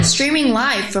Streaming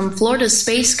live from Florida's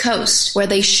Space Coast, where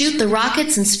they shoot the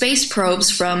rockets and space probes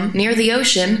from near the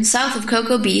ocean, south of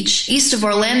Cocoa Beach, east of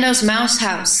Orlando's Mouse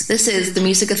House. This is the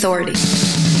Music Authority.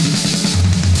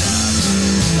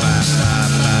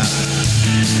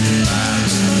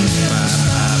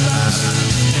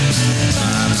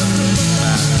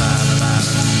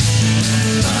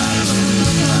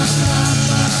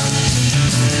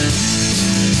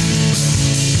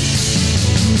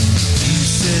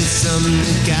 Something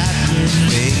that got me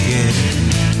thinking.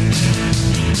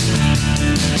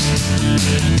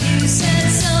 You said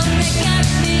something that got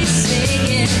me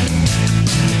singing.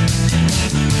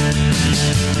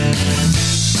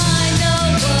 I know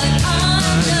what I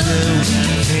know.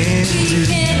 We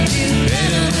can't do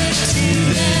better with two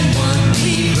than one.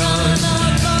 We run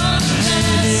our wrong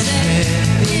paths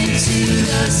into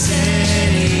the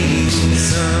setting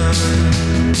sun.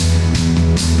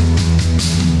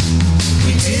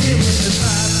 We did it with the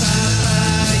ba-ba-ba,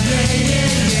 yeah, yeah,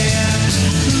 yeah.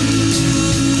 Ooh,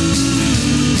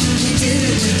 we did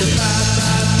it with the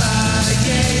ba-ba-ba,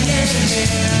 yeah, yeah,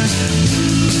 yeah.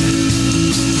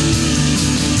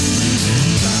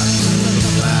 Ba-ba-ba-ba,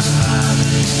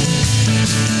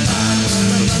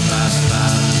 ba-ba-ba-ba,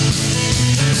 ba-ba-ba-ba,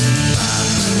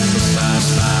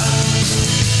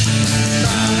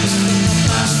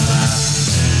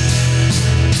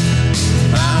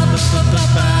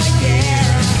 ba-ba-ba-ba, yeah.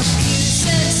 You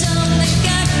said something that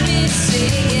got me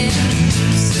singing.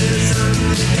 You said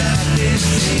something that got me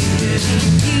singing.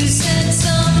 You said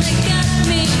something that got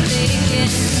me thinking.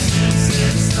 You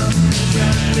said something that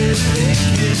got me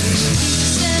thinking. You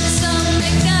said something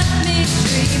that got me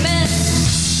dreaming.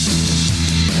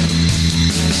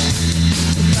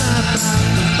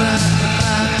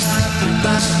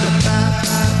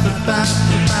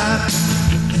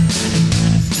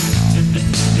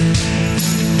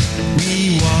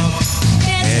 We walk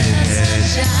hand in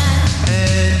hand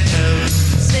and help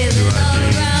sailing all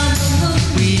around the moon.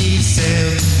 We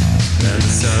sail around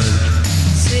the sun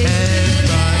and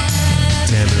brought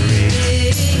tambourine.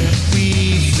 We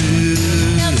flew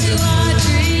down to our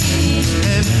dreams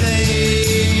and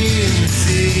played in the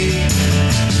sea.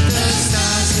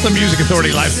 The Music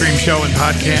Authority live stream show and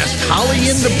podcast. Holly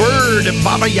and the Bird,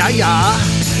 Baba Yaya.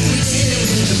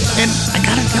 And I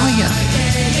gotta tell you,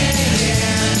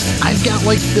 I've got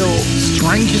like the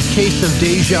strangest case of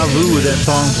deja vu with that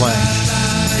song playing.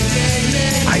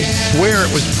 I swear it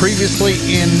was previously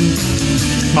in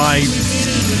my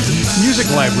music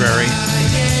library,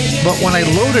 but when I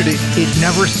loaded it, it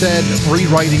never said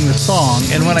rewriting the song,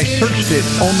 and when I searched it,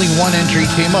 only one entry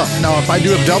came up. Now, if I do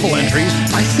have double entries,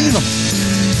 I see them.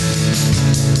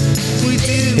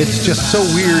 It's just so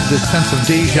weird, the sense of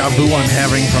deja vu I'm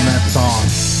having from that song.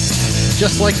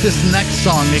 Just like this next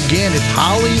song, again, it's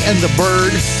Holly and the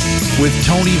Bird with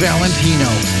Tony Valentino.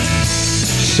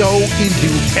 So into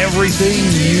everything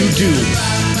you do.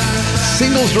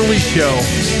 Singles release show,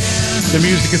 The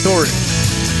Music Authority.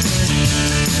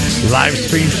 Live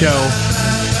stream show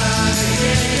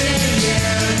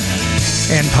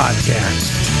and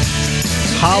podcast.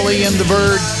 Holly and the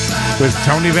Bird with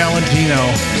Tony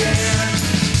Valentino.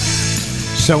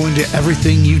 So into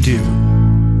everything you do.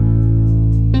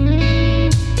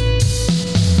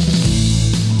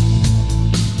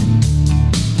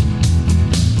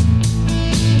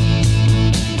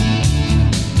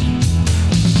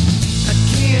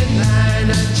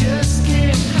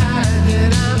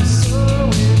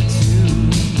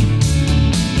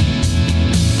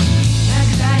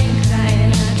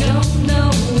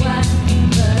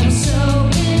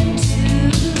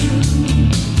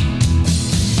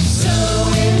 So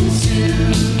into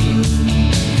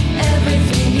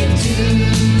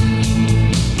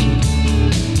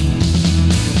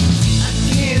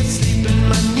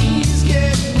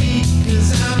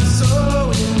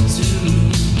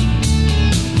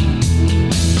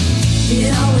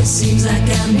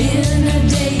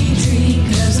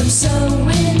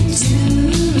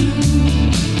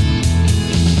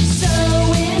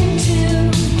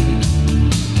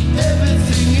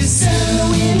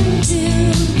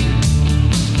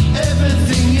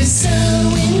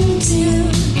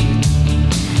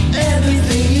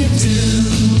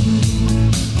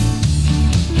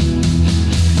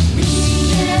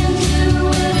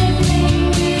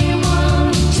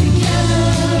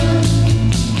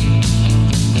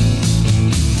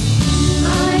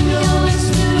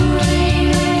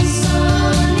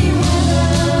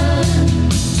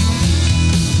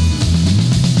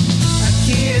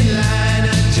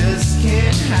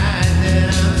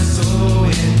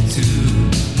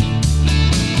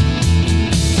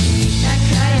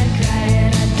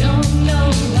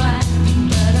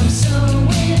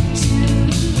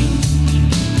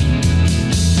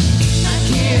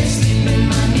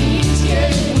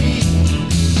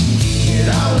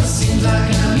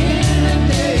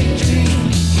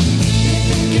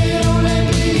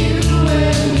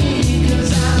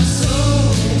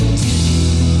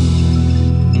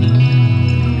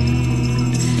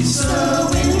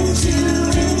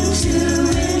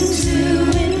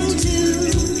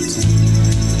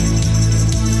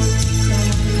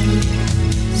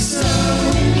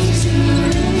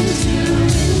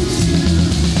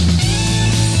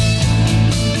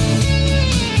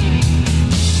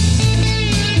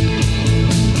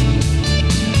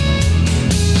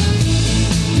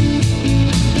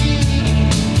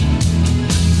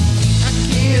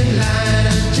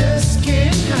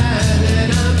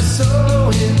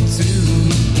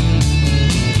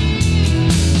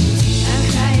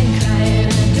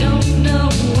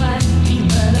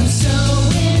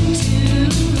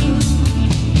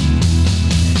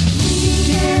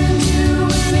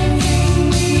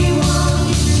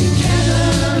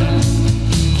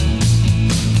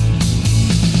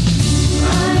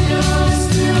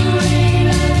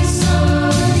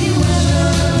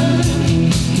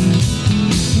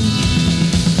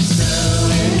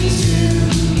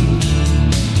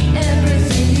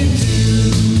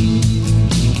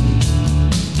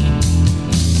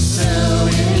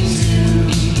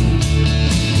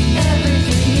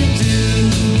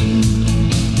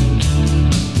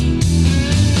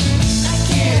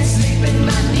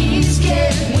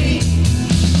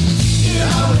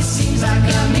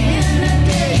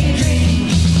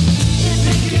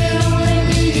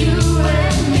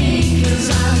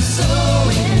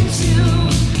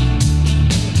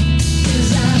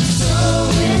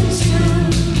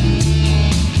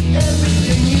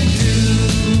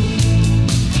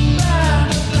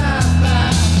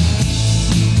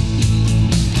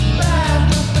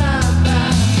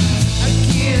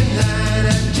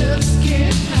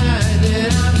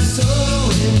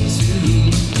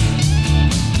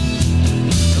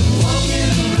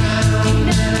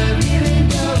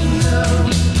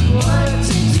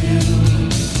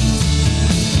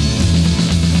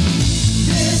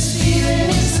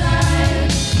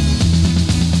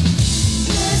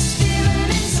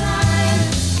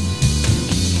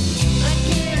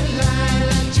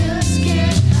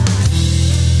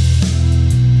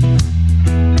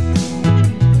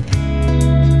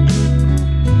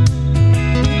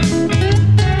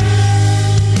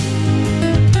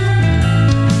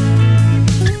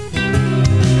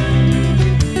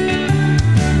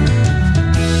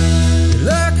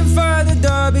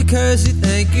 'cause you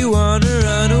think you wanna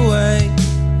run away.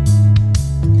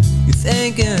 You're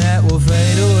thinking that will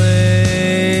fade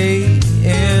away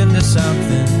into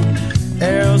something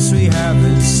else we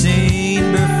haven't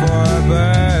seen before.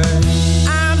 But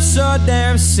I'm so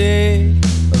damn sick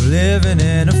of living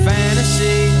in a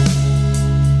fantasy,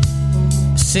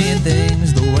 seeing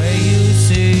things the way you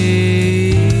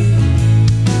see,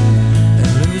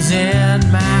 and losing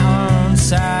my own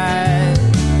sight.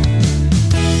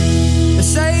 They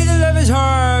say that love is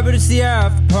hard, but it's the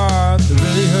after part that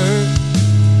really hurts.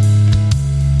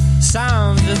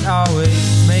 Sounds just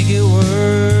always make it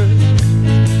worse.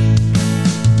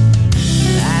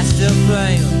 I still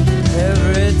play them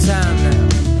every time now.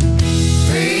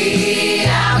 Free,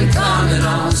 I'll be coming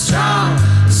on strong.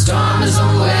 The storm is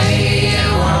on the way,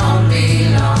 it won't be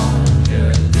long.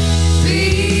 Just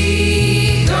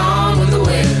be gone with the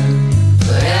wind.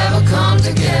 Forever come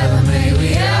together, may we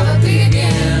ever be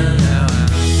again.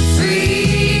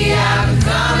 Free, I'll be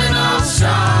coming on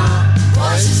strong.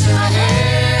 Voices in my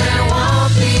head, it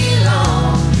won't be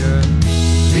long. Just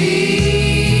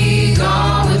be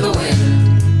gone with the wind.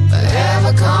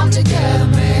 Forever come together,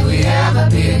 may we ever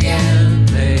be again.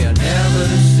 May I never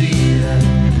see that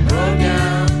broke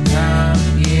down time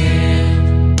again.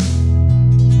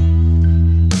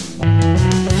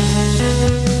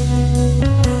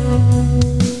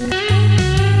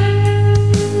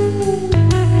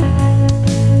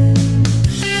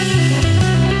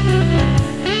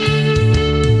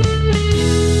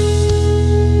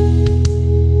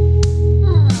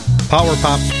 Power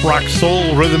pop, rock,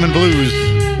 soul, rhythm, and blues.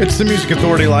 It's the Music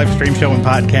Authority live stream show and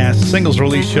podcast, singles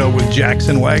release show with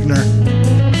Jackson Wagner.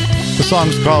 The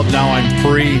song's called Now I'm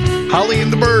Free. Holly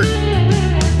and the Bird,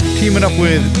 teaming up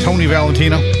with Tony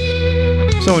Valentino.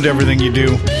 So into everything you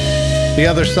do. The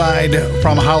other side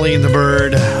from Holly and the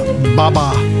Bird,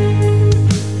 Baba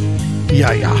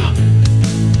Yaya.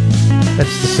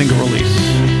 That's the single release.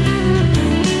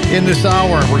 In this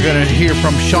hour, we're going to hear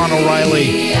from Sean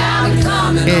O'Reilly,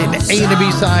 an A and a B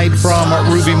side from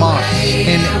Ruby Moss,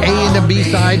 an A and a B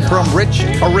side from Rich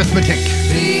Arithmetic,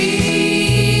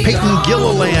 Peyton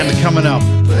Gilliland coming up,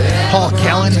 Paul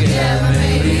Callan,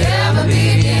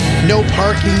 No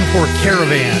Parking for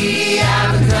Caravans,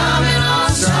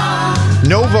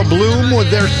 Nova Bloom with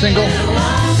their single,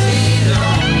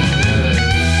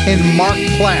 and Mark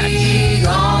Platt.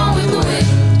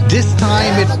 This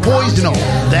time it's Poisonal.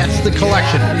 That's the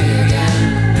collection.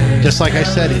 Just like I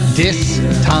said, this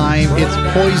time it's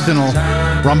Poisonal.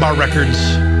 Rumbar Records.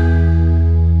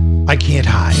 I Can't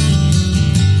Hide.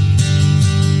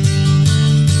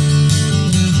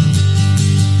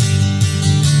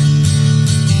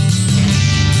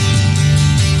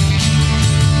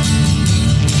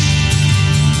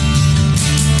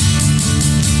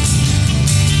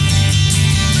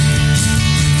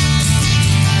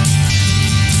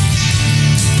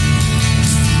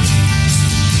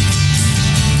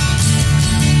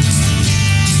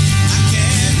 I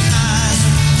can't hide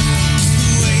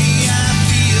the way I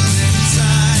feel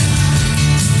inside.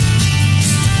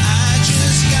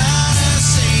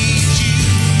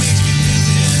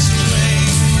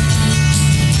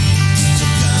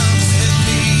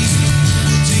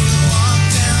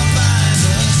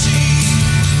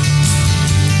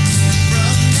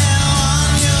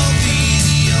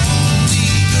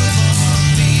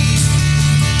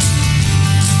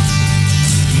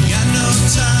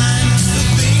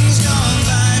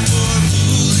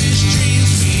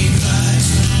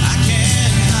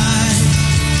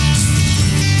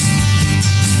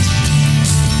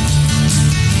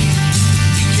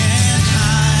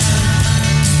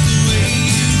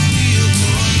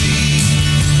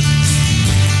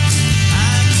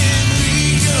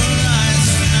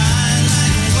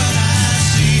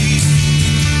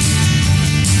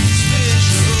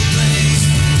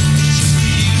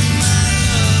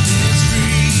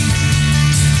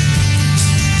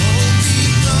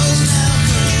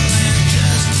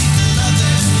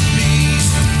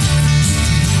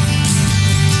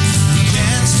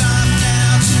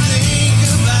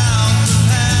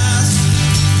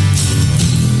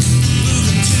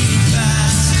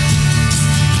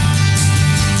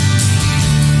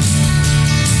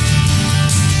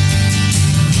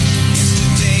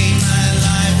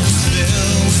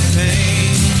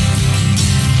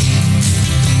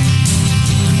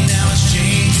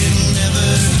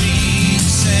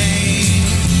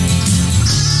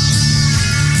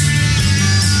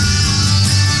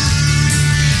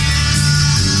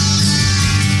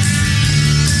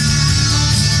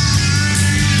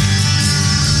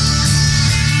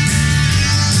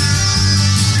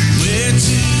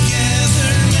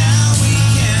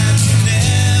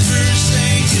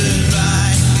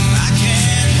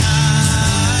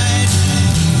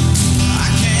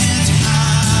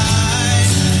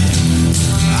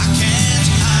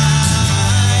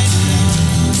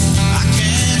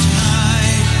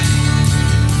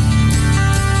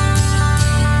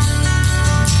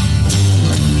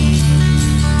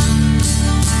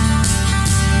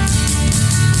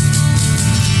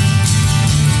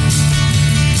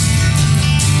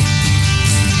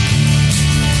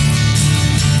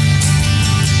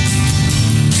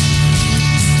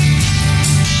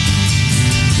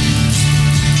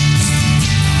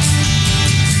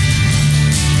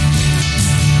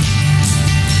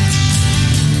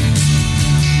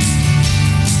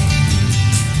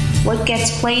 What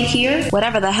gets played here?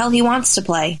 Whatever the hell he wants to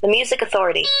play. The Music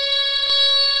Authority.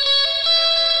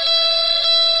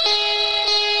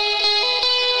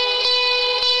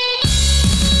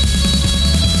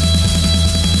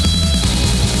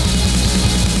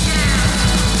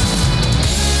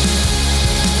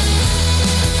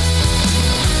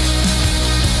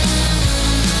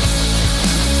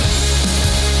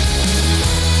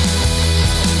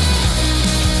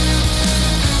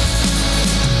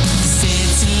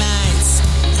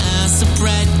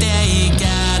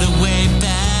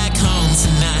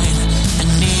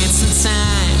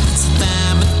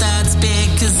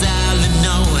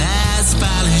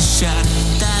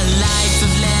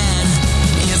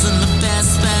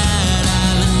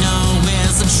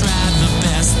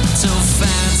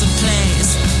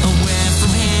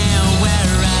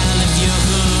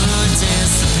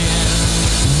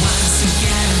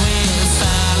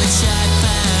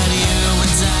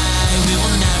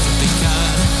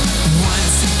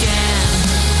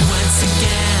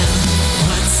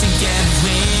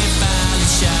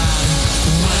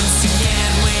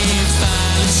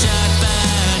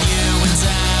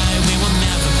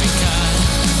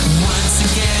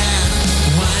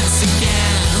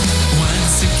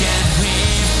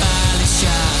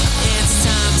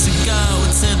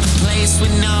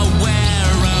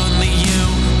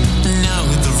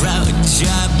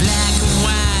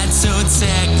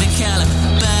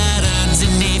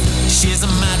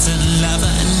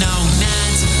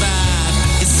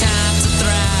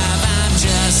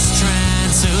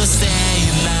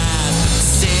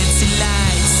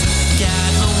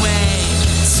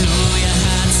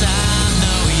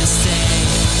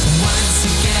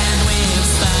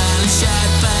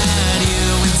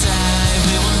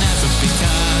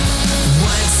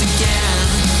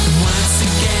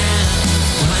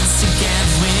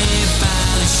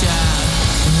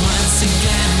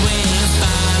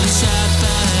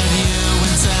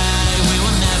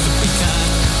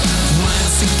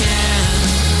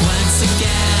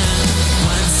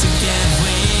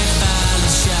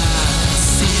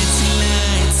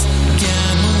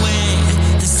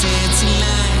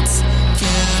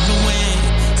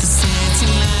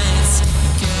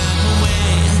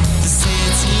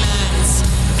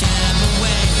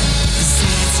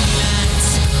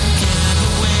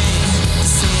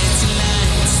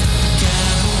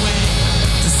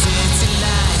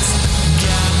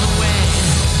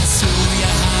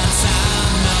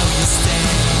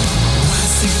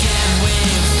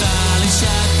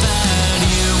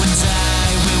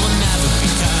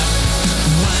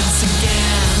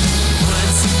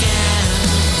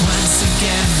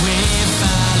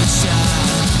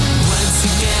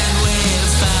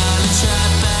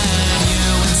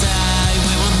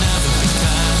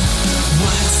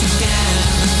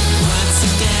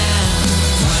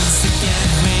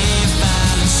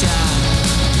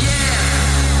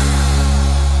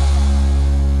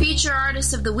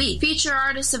 Of the Week. Feature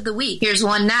Artist of the Week. Here's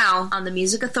one now on the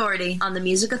Music Authority. On the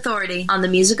Music Authority. On the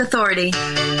Music Authority. We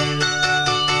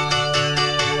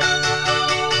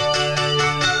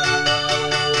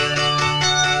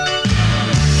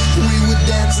were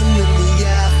dancing in the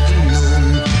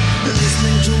afternoon,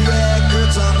 listening to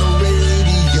records on the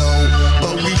radio,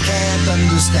 but we can't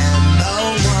understand the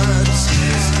words.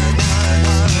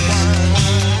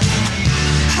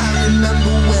 I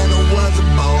remember when I was a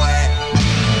boy,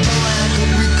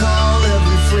 recall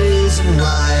every phrase and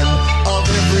rhyme of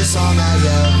every song I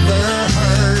ever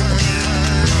heard.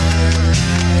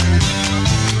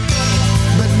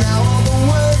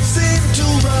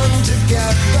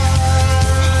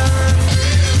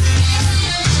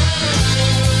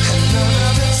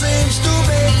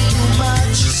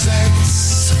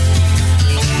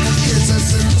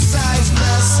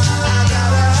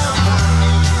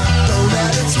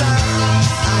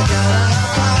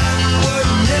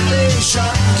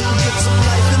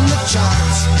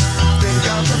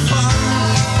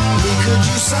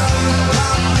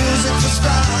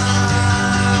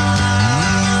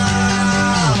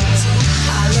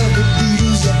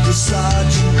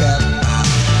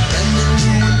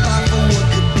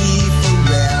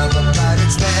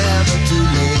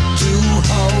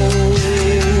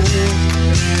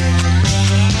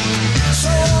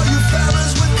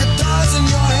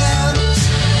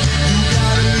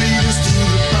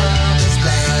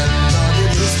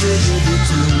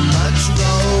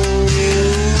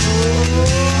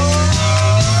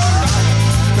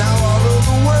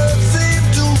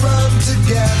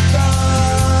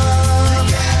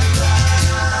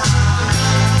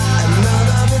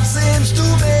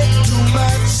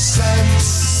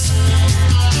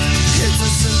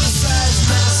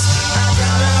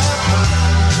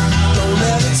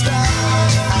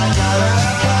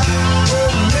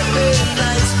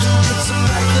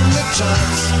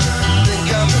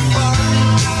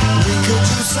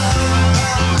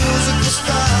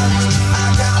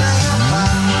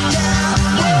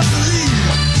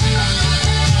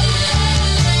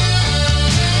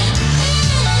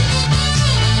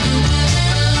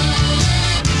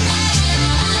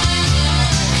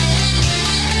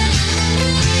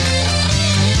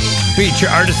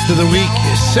 feature artist of the week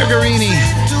is Sigarini.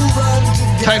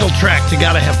 Title track to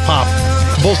Gotta Have Pop.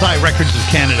 Bullseye Records of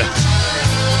Canada.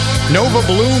 Nova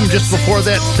Bloom just before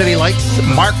that, City Lights.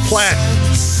 Mark Platt,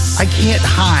 I Can't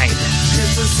Hide.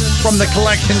 From the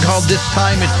collection called This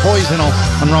Time It's Poisonal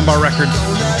on Rumbar Records.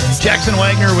 Jackson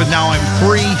Wagner with Now I'm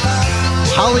Free.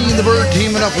 Holly and the Bird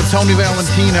teaming up with Tony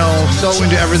Valentino, So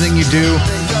Into Everything You Do.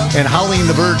 And Holly and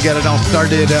the Bird got it all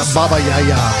started Baba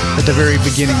Yaya at the very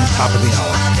beginning, top of the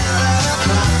hour.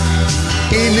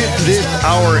 In this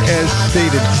hour, as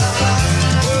stated,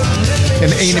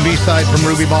 an A and B side from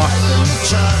Ruby Boss,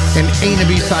 an A and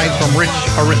B side from Rich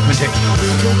Arithmetic.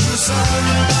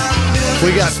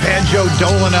 We got Banjo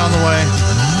Dolan on the way,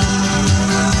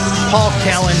 Paul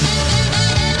Callan,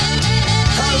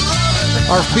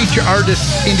 our feature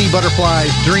artists, Indie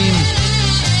Butterflies, Dream,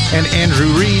 and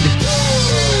Andrew Reed.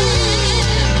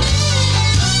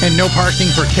 And No Parking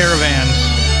for Caravans.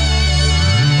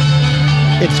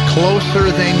 It's Closer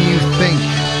Than You Think.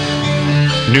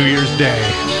 New Year's Day,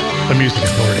 the Music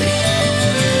Authority.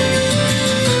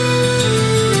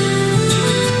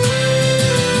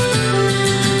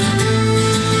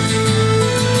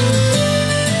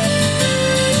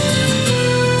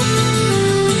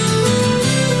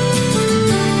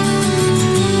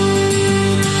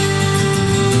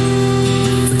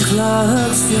 The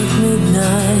clock struck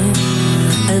midnight,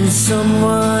 and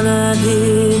someone I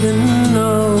didn't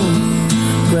know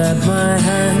grabbed my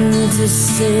hand to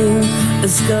sing a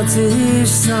Scottish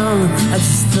song. I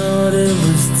just thought it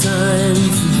was time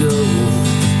to go.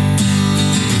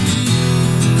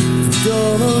 The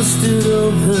door stood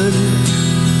open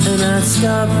and I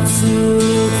stopped to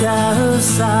look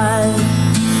outside.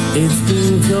 It's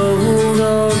been cold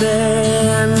all day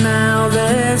and now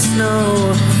there's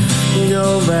snow. You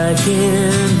go back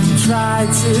in, try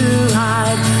to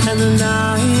hide, and the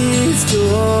nights go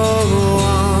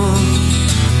on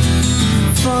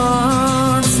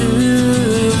for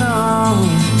too long.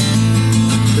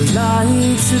 The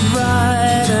lights are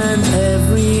bright and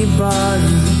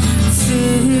everybody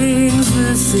sings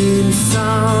the same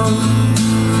song.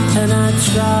 And I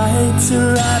tried to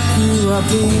wrap you up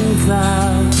in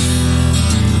clouds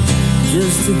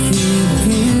just to keep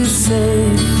you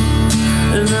safe.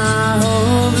 And I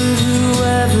hope that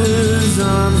whoever's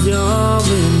arms you're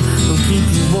in will keep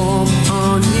you warm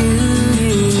on New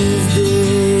Year's Day.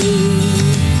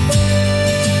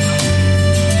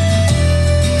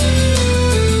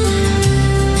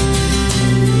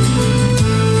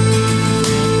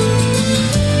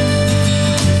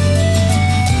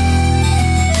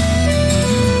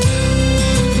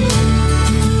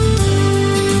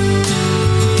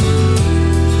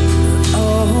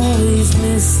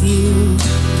 You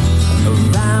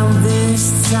around this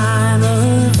time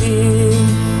of year.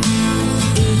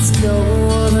 It's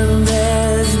cold and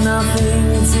there's nothing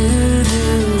to do.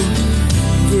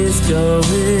 Just go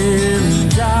in and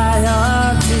dry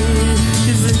our tears,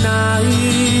 'cause the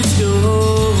nights go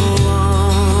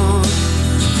on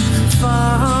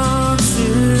far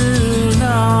too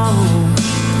long.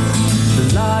 The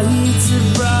lights are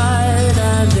bright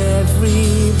and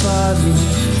everybody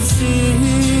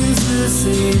sings the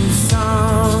same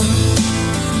song.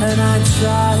 And I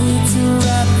tried to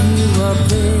wrap you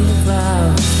up in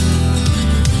clouds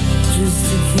just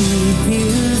to keep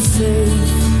you safe.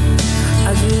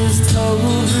 I just hope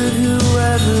that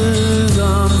whoever's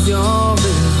arms you're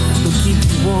in will keep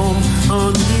you warm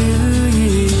on New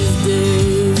Year's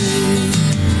Day.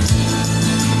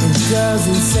 And girls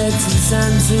in sexy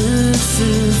Santa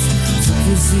suits, so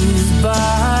kisses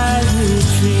by the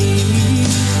tree.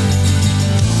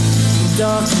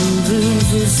 Dark rooms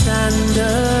will stand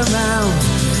around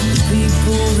the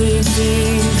people they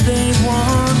think they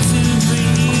want to be.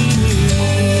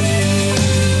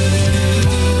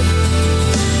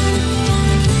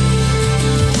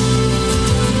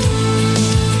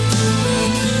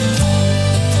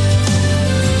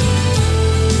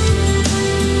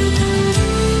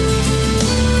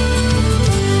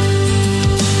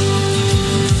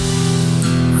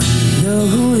 We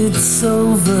know it's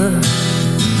over.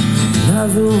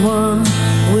 Another one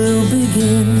will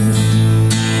begin.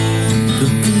 The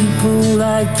people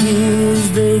like years,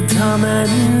 they come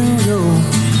and go.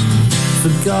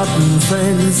 Forgotten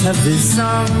friends have this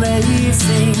song they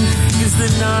sing, 'cause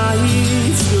the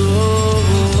nights go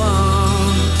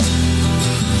on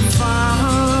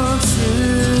far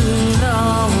too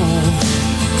long.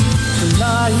 The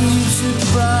lights are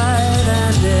bright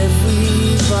and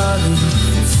everybody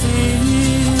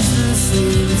sings the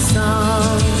same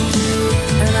song.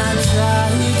 And I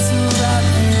tried to wrap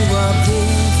you up in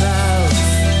clouds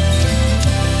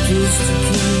just to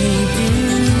keep you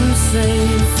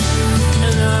safe.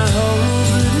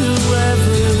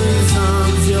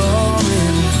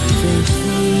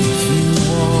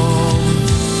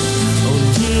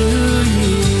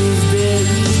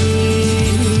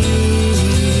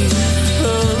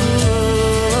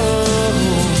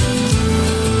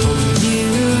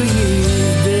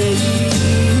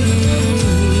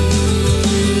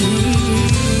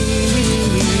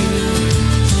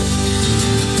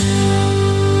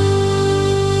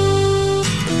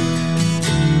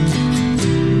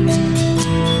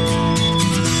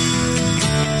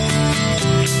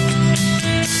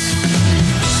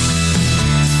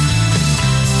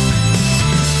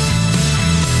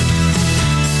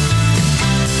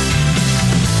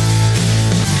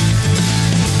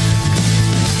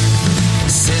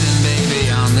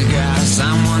 grass.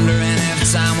 I'm wondering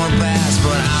if time will pass,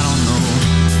 but I don't know,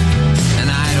 and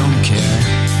I don't care.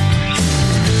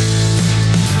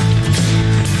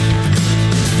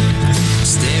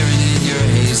 Staring in your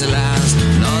hazel eyes,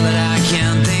 all that I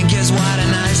can think is what a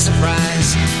nice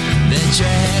surprise. That your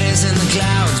head is in the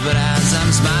clouds, but as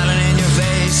I'm smiling in your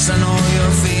face, I know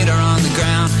your feet are on the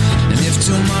ground. And if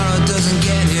tomorrow doesn't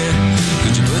get here,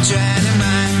 could you put your hand in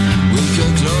mine? We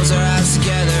could close our eyes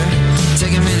together,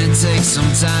 take a minute, take some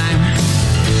time.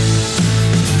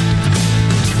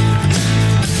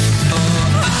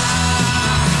 Oh,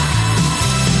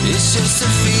 it's just a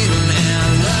feeling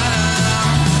and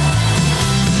love.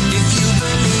 If you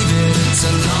believe it, it's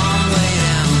a long way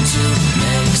down to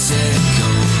Mexico.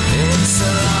 It's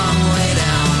a long way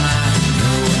down, I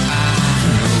know.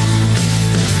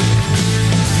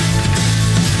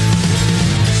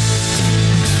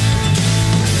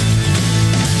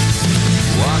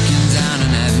 Walking down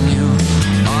an avenue,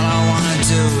 all I wanna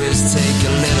do is take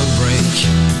a little break.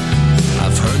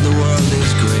 I've heard the world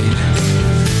is great,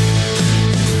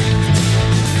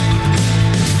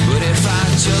 but if I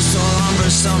just hold on for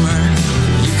summer,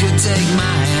 you could take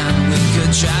my hand. We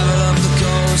could travel up the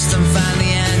coast and find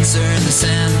the answer in the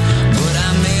sand. But I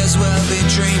may as well be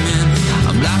dreaming,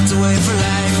 I'm locked away for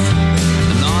life,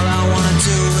 and all I wanna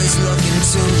do is look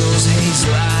into those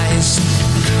hazel eyes.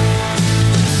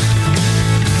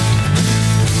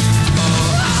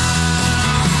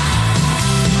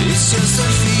 It's just a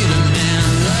feeling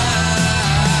and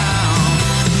love.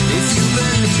 If you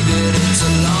believe it, it's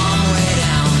a long way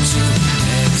down to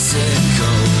Mexico.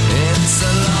 It's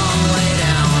a long way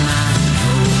down, I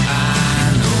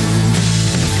know.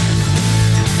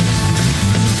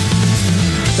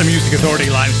 The Music Authority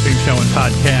live stream show and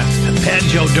podcast.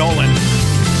 Banjo Dolan.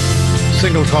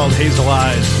 Single called Hazel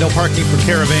Eyes. No parking for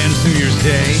caravans New Year's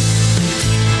Day.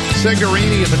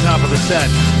 Segarini at the top of the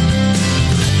set.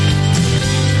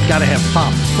 Gotta Have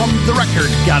Pop. From the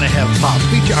record, Gotta Have Pop.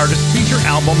 Feature artist, feature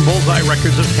album, Bullseye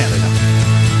Records of Canada.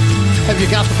 Have you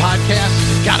got the podcast?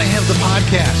 Gotta have the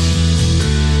podcast.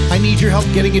 I need your help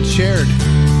getting it shared.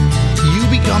 You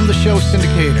become the show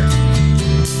syndicator.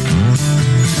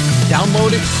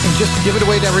 Download it and just give it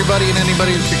away to everybody and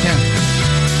anybody that you can.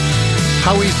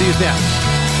 How easy is that?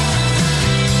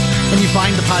 And you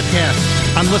find the podcast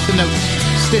on Listen Notes,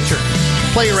 Stitcher,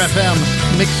 Player FM,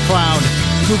 Mixcloud,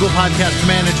 Google Podcast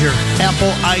Manager,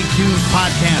 Apple iTunes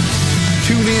Podcasts,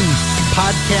 TuneIn,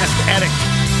 Podcast Addict,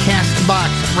 CastBox,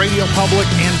 Radio Public,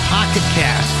 and Pocket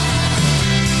Cast.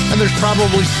 And there's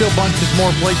probably still bunches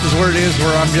more places where it is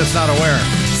where I'm just not aware.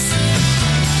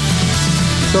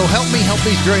 So help me help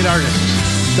these great artists.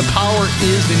 The power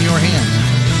is in your hands.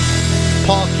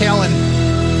 Paul Callan,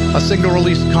 a single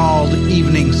release called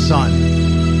Evening Sun.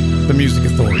 The Music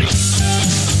Authority.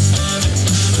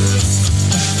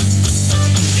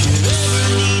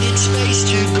 Space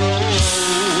to go.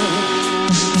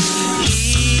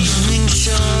 Evening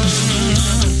sun,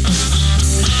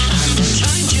 and the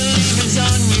time to live is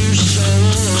on your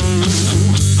soul.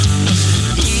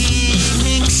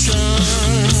 Evening sun,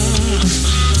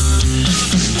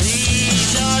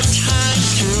 these are times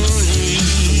to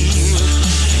leave.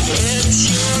 It's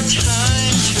your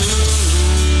time to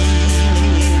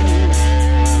leave.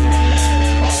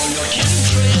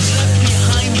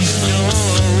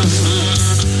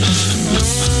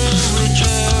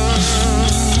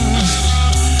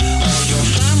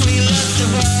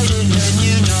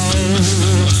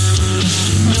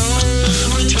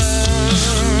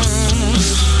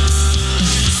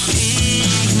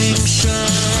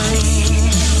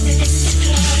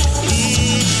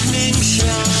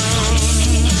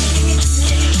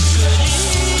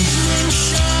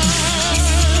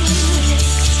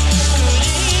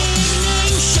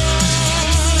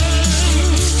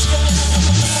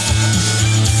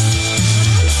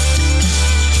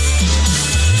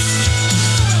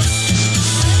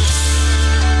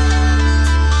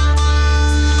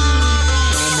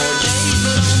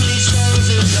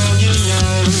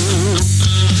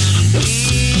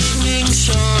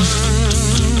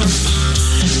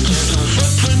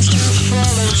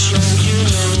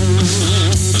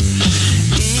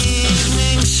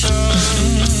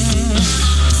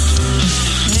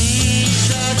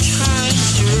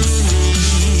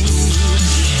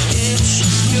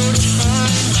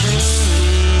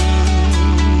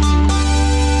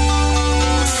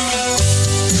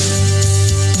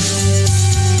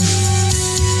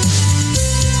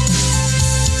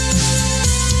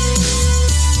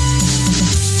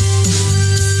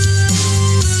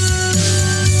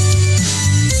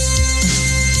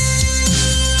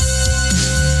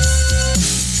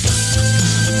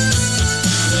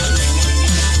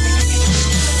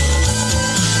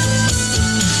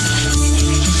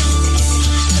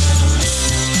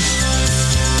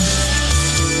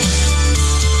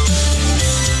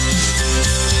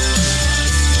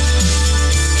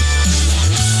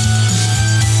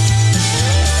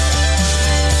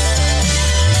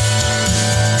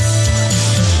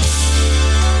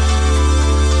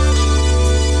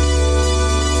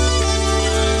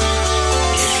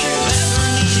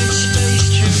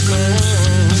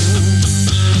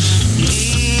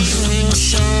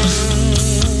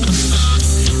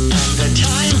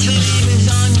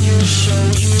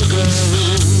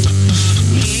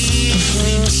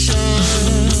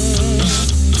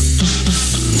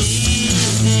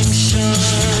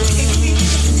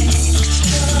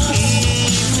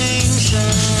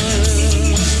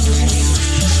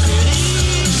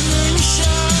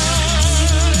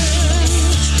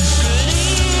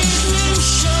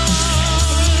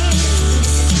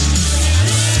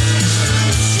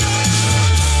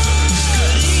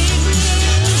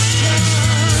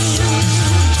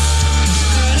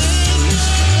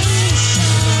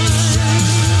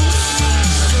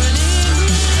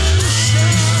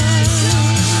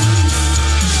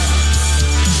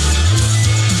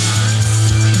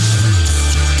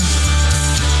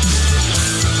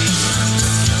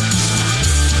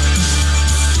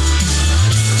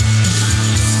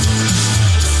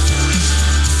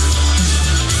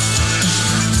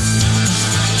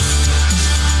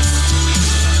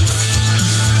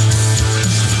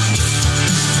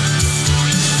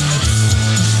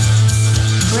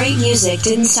 music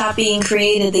didn't stop being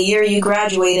created the year you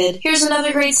graduated, here's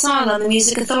another great song on the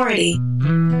Music Authority.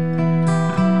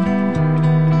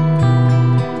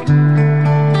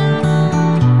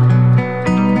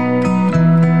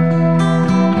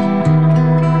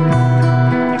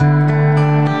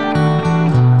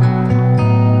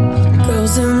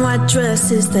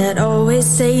 Dresses that always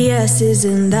say yes,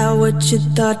 isn't that what you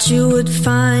thought you would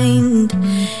find?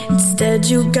 Instead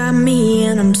you got me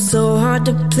and I'm so hard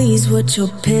to please. What you're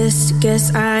pissed,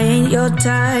 guess I ain't your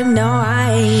type. No,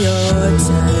 I ain't your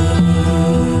type.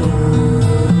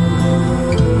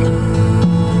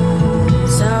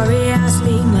 Sorry I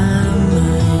speak my mind.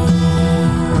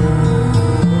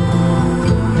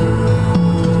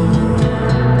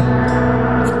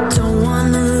 You don't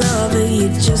wanna love her, you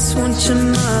just want your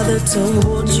mother to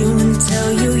hold you and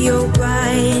tell you you're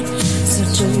right.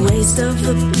 Such a waste of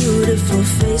a beautiful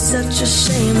face, such a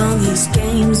shame all these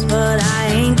games, but I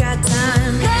ain't got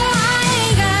time. No, I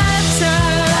ain't got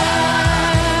time.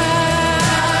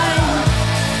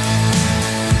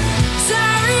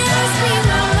 Sorry, I speak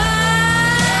my mind.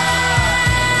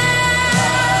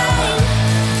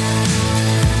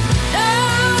 No,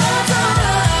 don't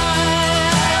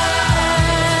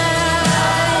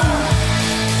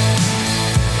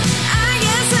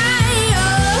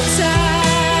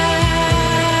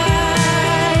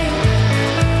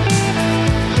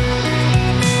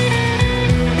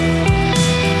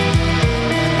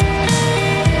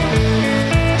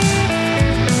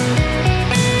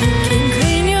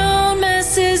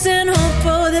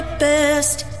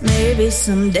maybe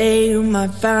someday you might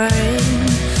find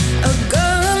a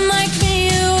girl like me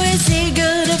who is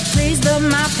eager to please, but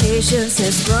my patience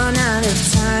has run out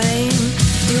of time.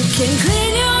 You can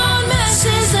clean your own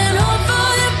messes and hope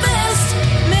for the best.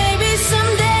 Maybe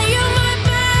someday you might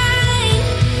find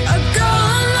a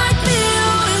girl like me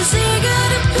who is eager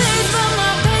to please, but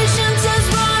my patience has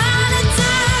run out of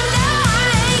time. No,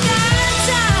 I ain't got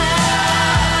time.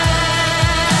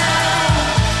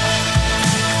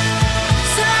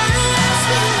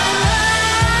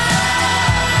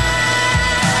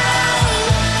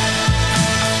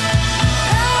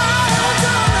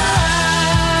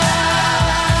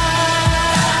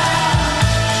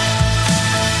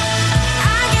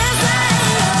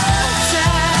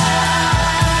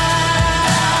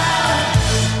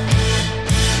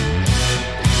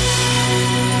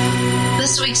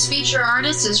 This week's feature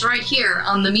artist is right here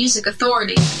on the Music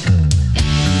Authority.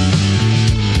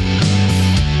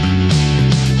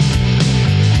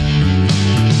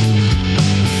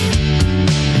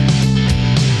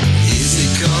 Easy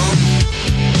come,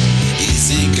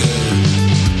 easy go.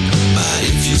 But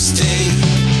if you stay,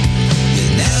 you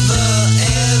never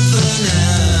ever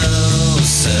know.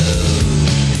 So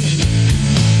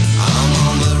I'm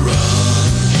on the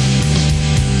run,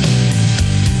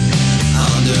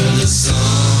 under the sun.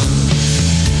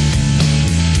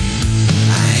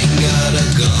 I ain't got a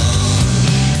gun.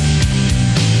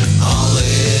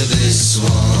 Only this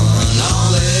one,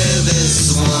 only this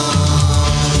one.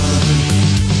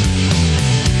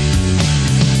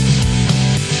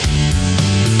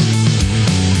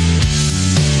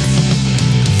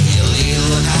 A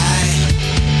little high,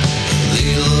 a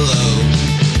little low.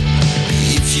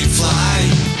 If you fly,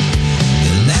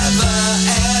 you'll never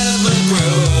ever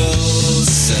grow.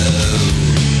 So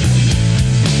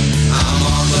I'm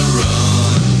on the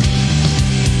run,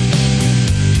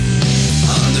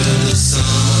 under the sun.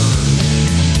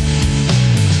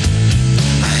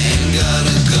 I ain't got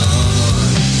a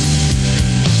gun.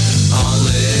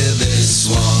 Only this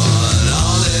one,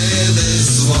 only this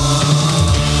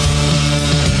one.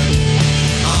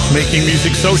 Making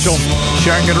music social,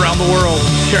 sharing it around the world,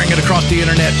 sharing it across the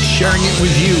internet, sharing it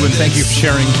with you, and thank you for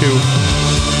sharing too.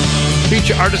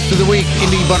 Feature Artist of the Week,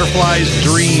 Indie Butterfly's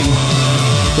Dream.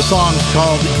 The song's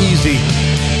called Easy.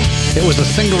 It was a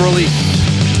single release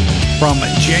from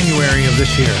January of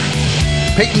this year.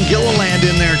 Peyton Gilliland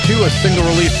in there too, a single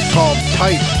release called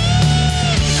Type.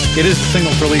 It is a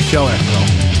single release show after all.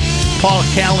 Paul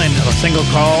Callan, a single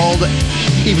called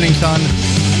Evening Sun.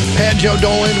 Pat Joe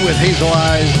Dolan with Hazel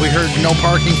Eyes. We heard No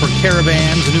Parking for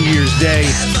Caravans, New Year's Day.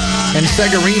 And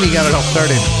Segarini got it all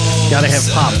started. Gotta Have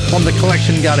Pop. From the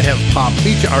collection Gotta Have Pop.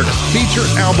 Feature artist. Feature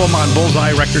album on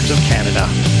Bullseye Records of Canada.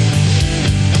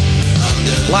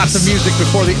 Lots of music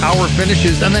before the hour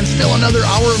finishes, and then still another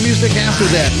hour of music after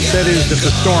that. That is, if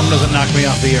the storm doesn't knock me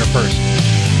off the air first.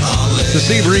 The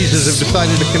sea breezes have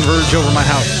decided to converge over my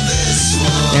house.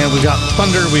 And we've got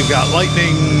thunder, we've got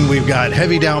lightning, we've got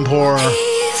heavy downpour,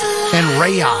 and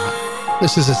Raya.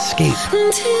 This is Escape.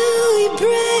 Until we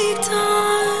break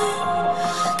down,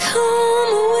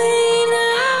 come away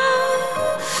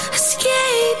now,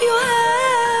 escape your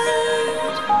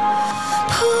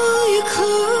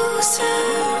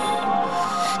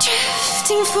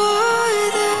floating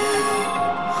further,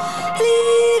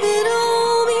 leave it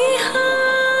all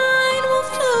behind, we'll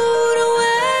float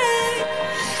away,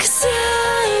 'cause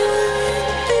I would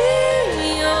be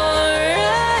your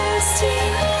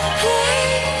resting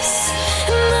place,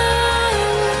 and I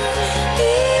would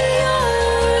be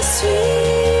your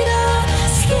sweet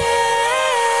escape.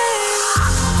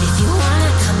 If you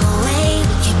wanna come away,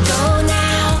 we can go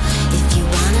now. If you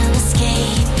wanna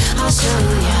escape, I'll show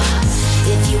ya.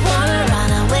 If you wanna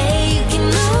run away, you can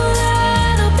know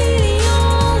that I'll be the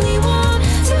only one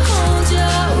to hold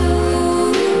you.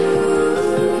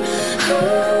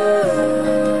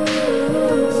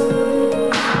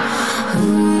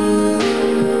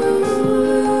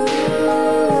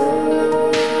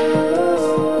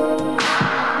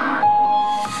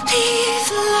 Leave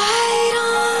the light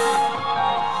on,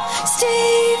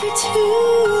 stay for too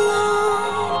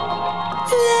long.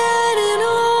 Let it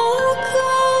all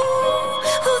go,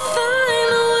 we'll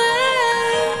find a way.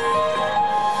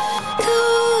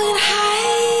 Going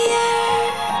higher,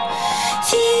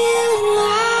 feeling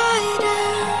lighter.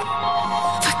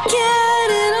 Forget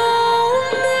it all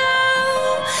now,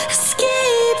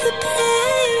 escape the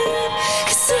pain,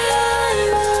 'cause I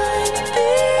would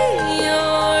be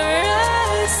your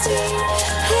resting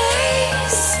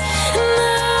place, and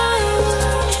I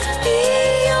would be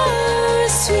your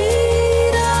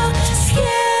sweet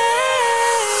escape.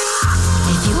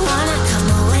 If you wanna come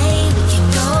away, we can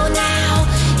go now.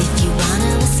 If you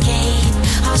wanna escape,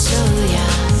 I'll show ya.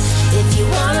 If you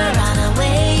wanna run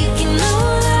away, you can know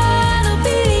that I'll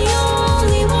be the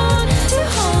only one to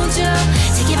hold you.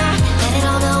 Take it back, let it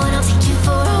all go, and I'll take you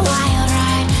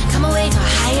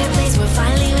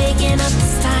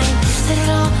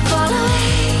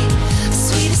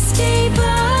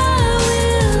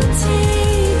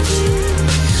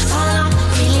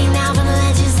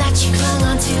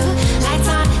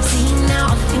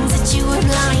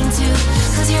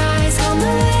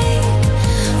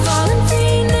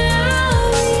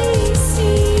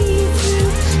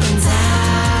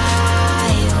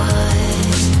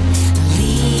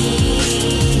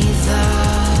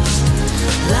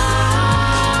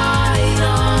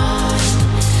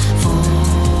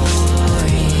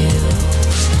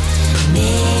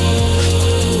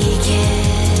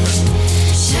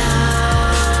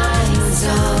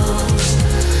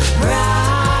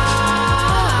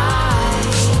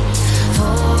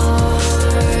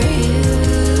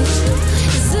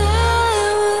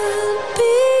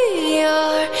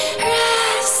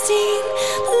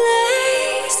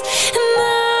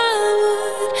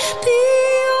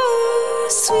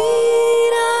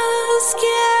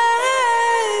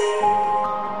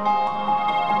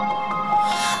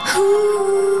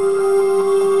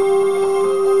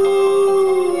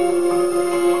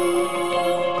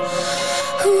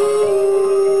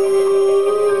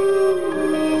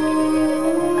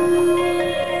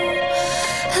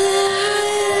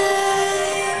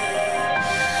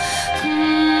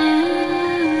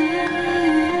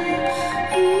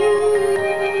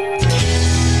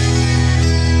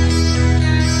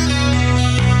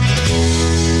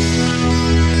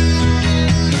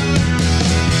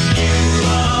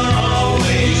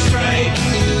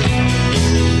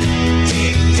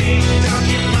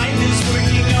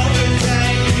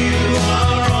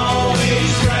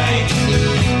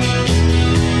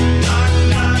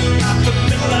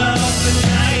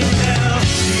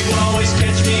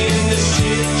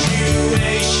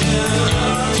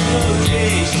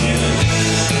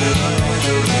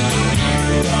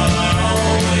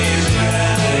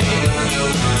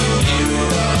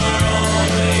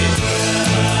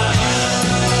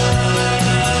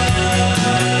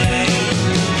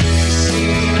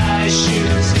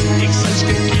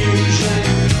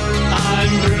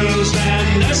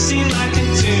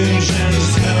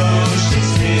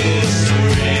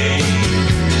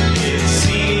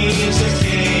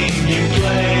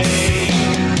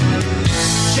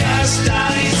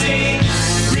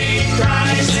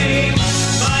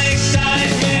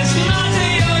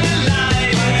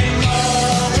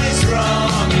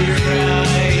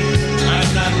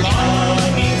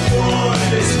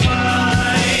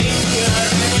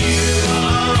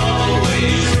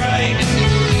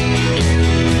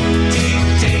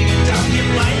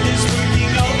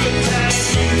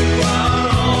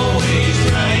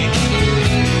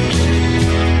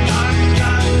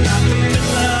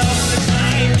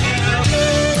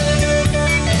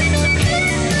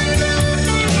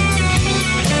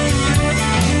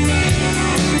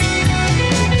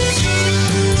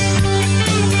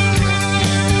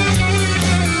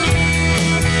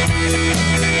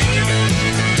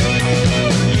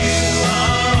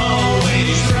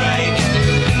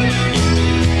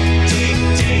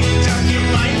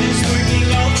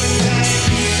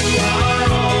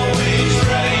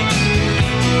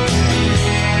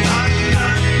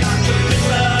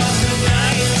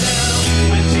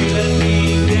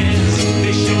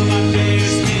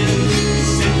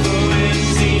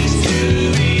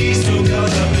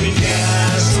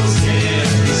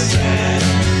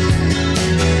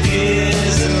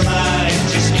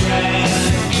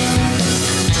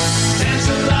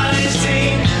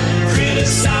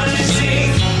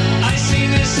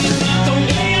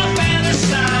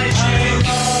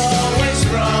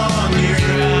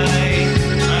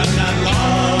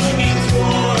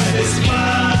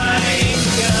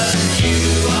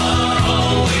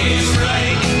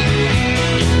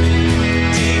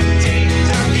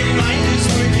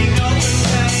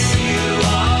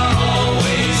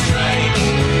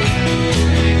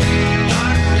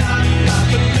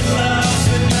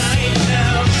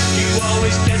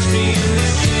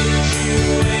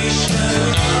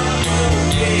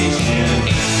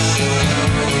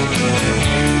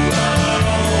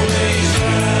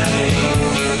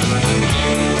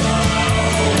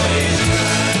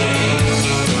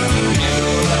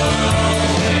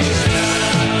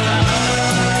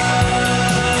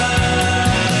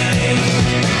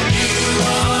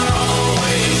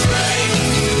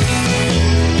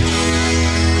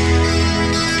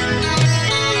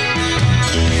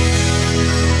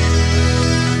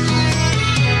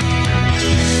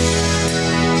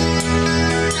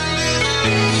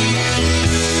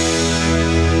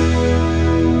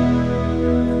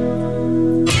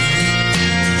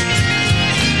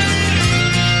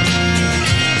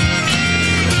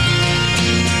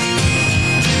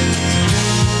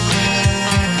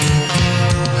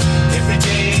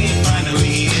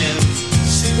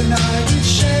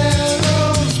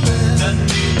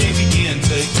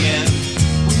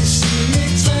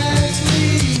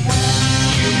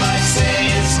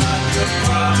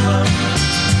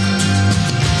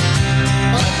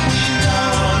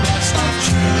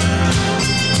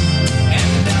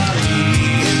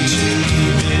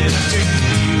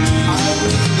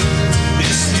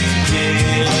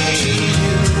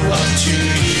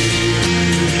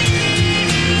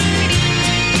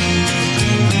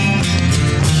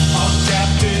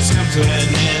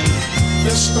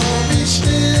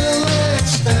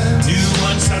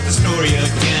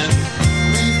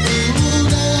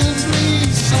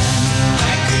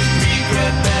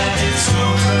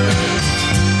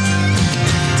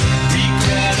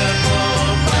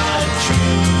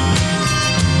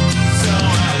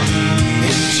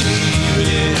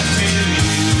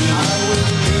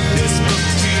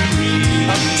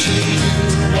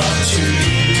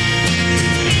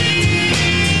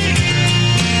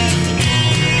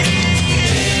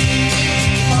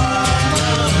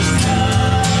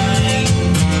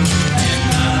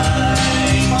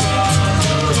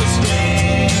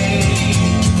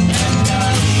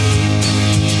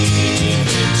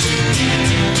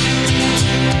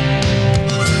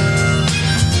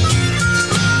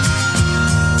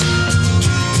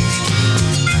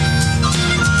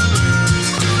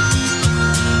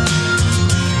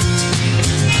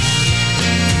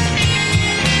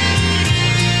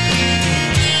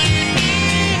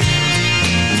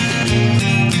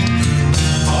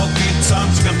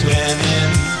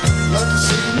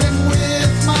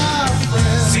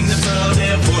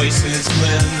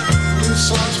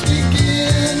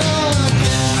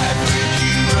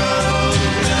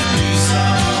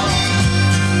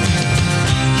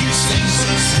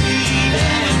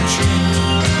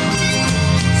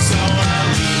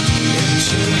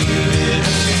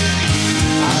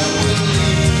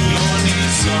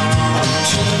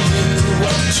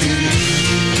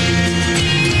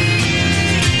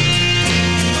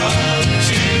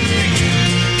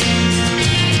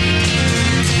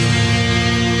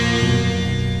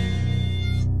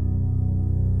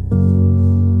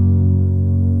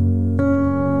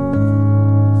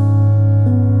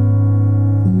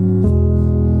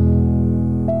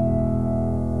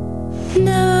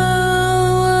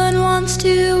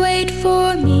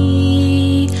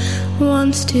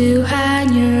to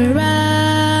hang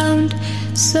around,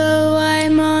 so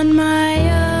I'm on my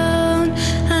own.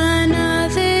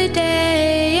 Another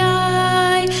day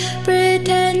I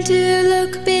pretend to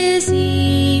look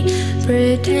busy,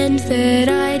 pretend that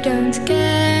I don't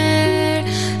care,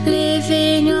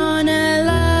 living on a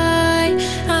lie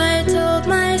I told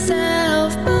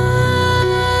myself.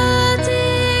 But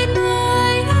in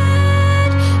my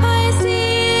head I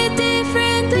see it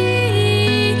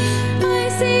differently. I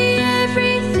see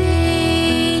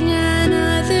everything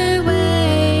another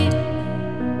way.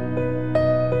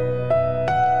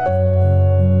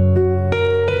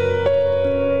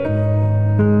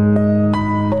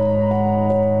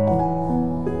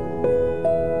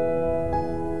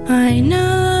 I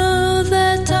know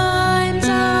the times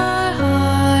are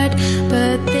hard,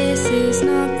 but this is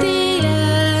not the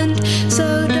end,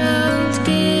 so don't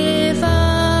give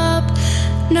up.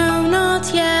 No,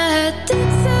 not yet.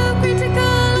 It's so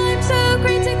critical, I'm so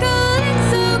critical. It's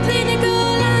so clinical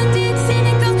and it's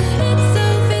cynical. It's so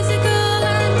physical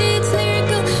and it's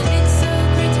lyrical. It's so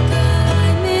critical,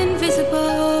 I'm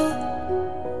invisible.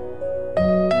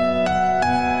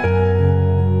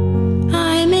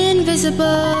 I'm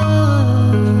invisible.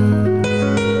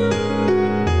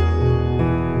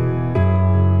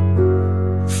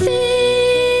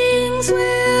 Things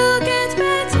will get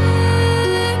better.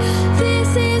 This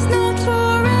is not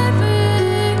forever.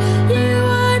 You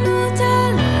are not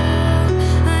alone.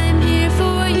 I'm here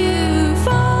for you.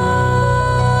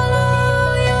 Follow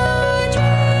your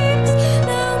dreams,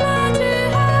 no matter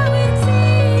how it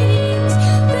seems.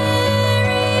 There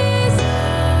is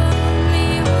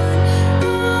only one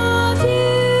of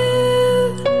you.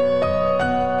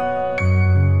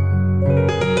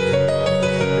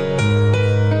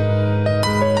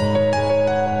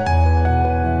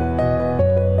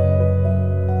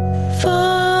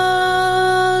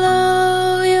 Follow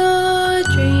your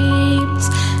dreams,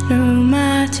 no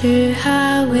matter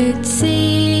how it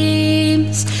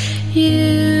seems.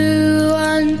 You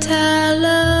aren't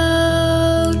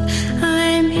alone.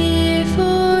 I'm here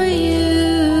for you.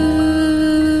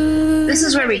 This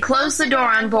is where we close the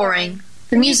door on boring.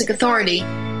 The Music Authority.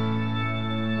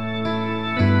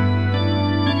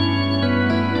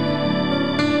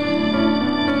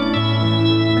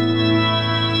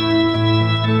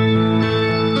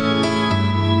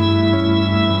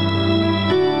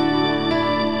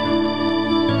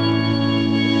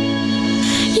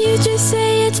 You just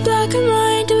say it's black and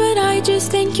white, but I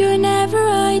just think you're never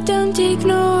right. Don't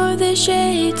ignore the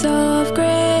shades of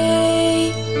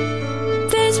grey.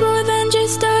 There's more than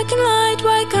just dark and light.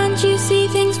 Why can't you see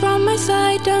things from my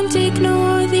side? Don't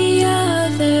ignore the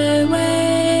other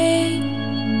way.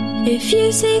 If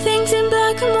you see things in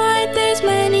black and white, there's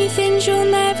many things you'll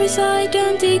never see.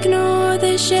 Don't ignore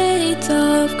the shades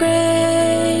of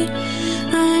grey.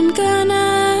 I'm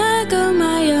gonna go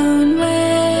my own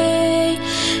way,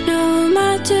 no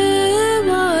matter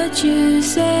what you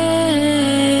say.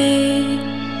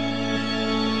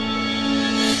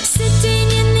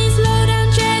 Sitting in these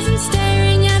low-down chairs and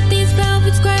staring at these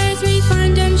velvet squares, we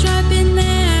find them sharp in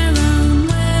their own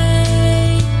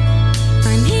way.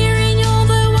 I'm hearing all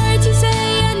the words you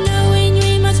say and knowing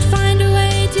we must find a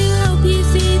way to help you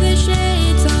see the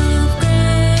shades of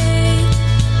grey.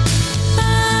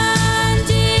 And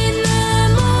in the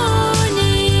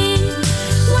morning,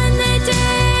 when the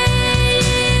day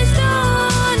is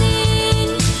dawning,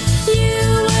 you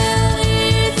will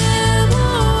hear the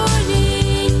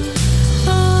warning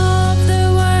of the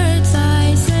words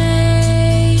I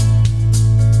say.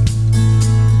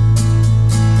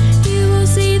 You will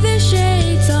see the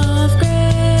shades of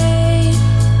grey.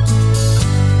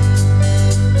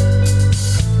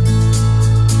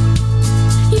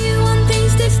 You want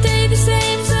things to stay the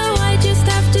same, so I just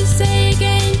have to say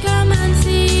again, come and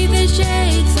see the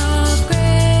shades of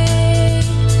grey.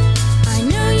 I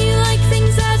know you like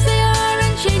things as they are,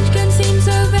 and change can seem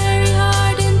so very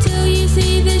hard until you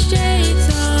see the shades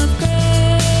of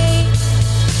grey.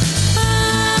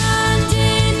 And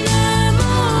in the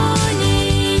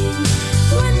morning,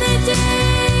 when the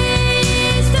day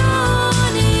is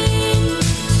dawning,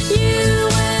 you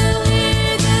will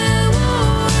hear the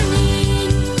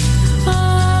warning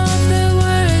of the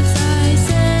words I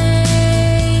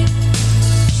say.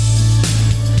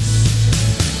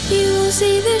 You will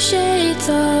see the shades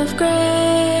of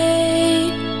grey.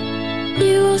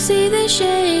 You will see the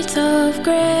shades of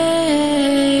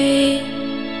grey.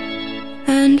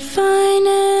 And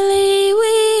finally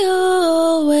we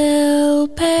all will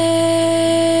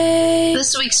pay.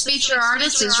 This week's feature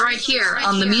artist is right here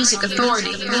on the Music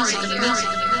Authority.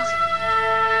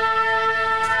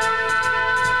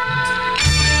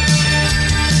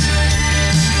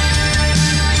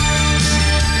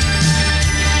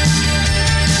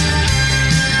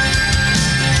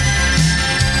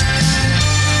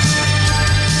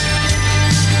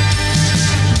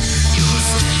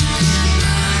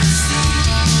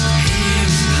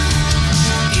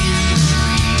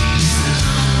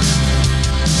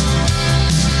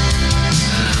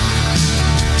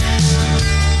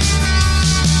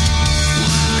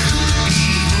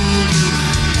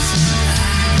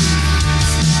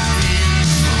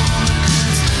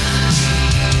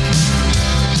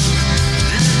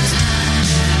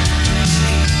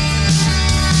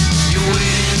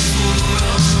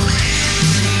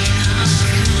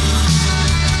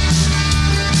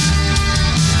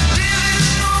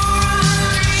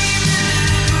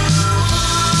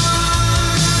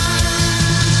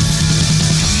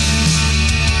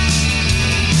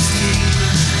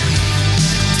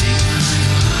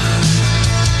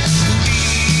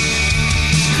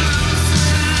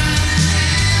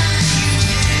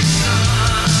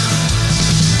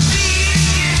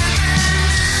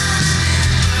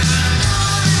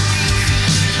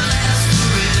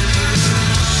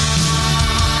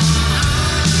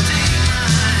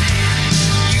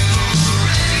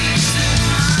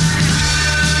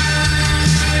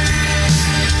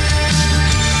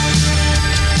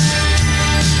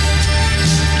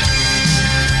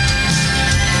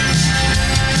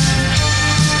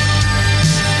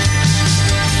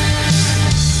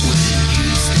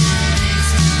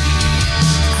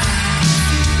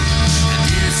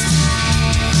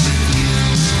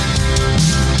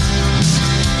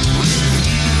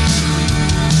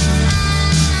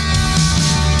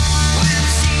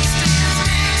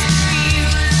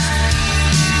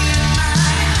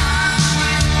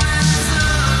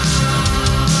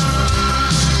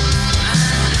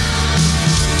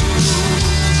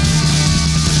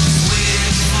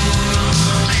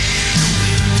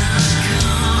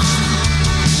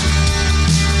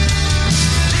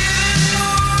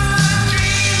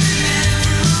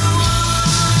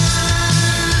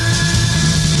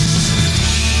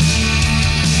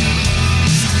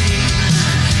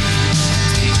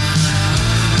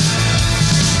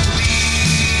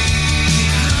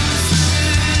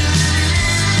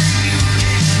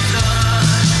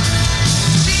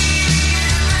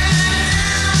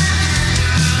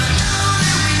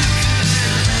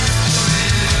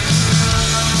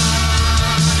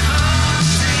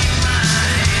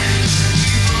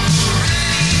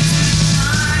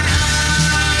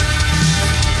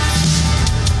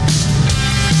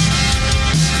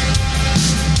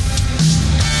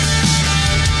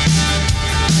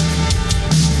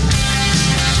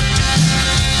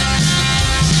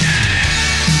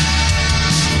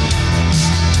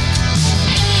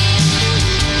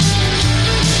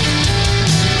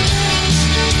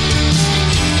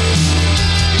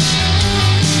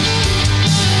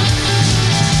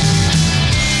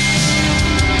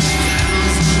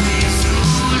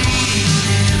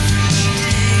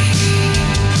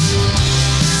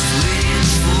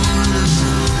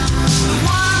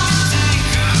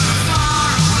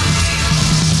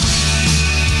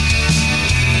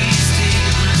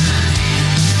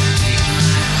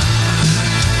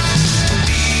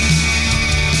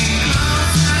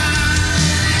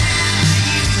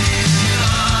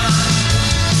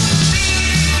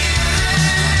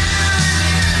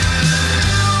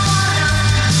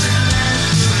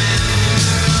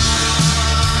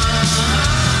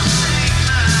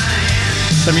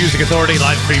 The Music Authority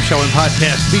live stream show and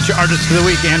podcast. Feature artist of the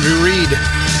week, Andrew Reed.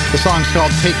 The song's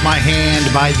called Take My Hand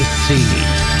by the Sea.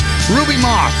 Ruby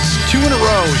Moss, 2 in a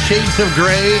row, Shades of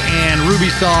Grey and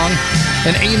Ruby Song.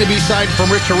 An A and a B side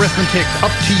from Rich Arithmetic,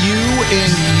 Up to You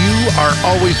and You Are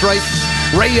Always Right.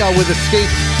 Raya with Escape.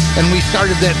 And we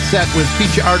started that set with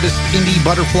feature artist Indie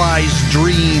Butterfly's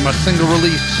Dream, a single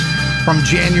release from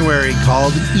January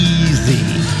called Easy.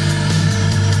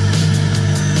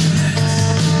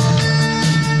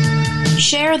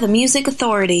 Share the Music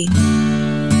Authority.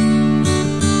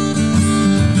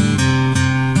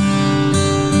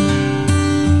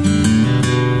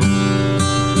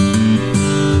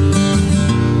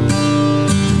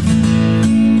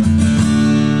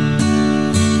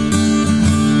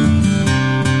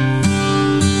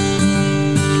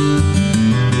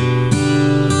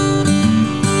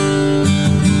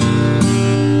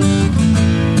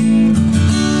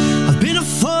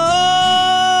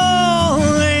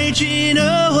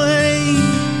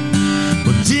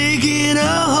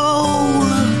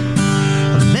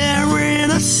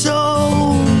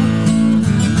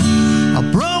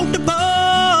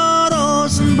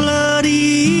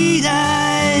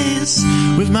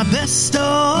 Best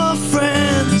of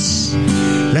friends,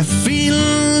 left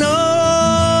feeling low.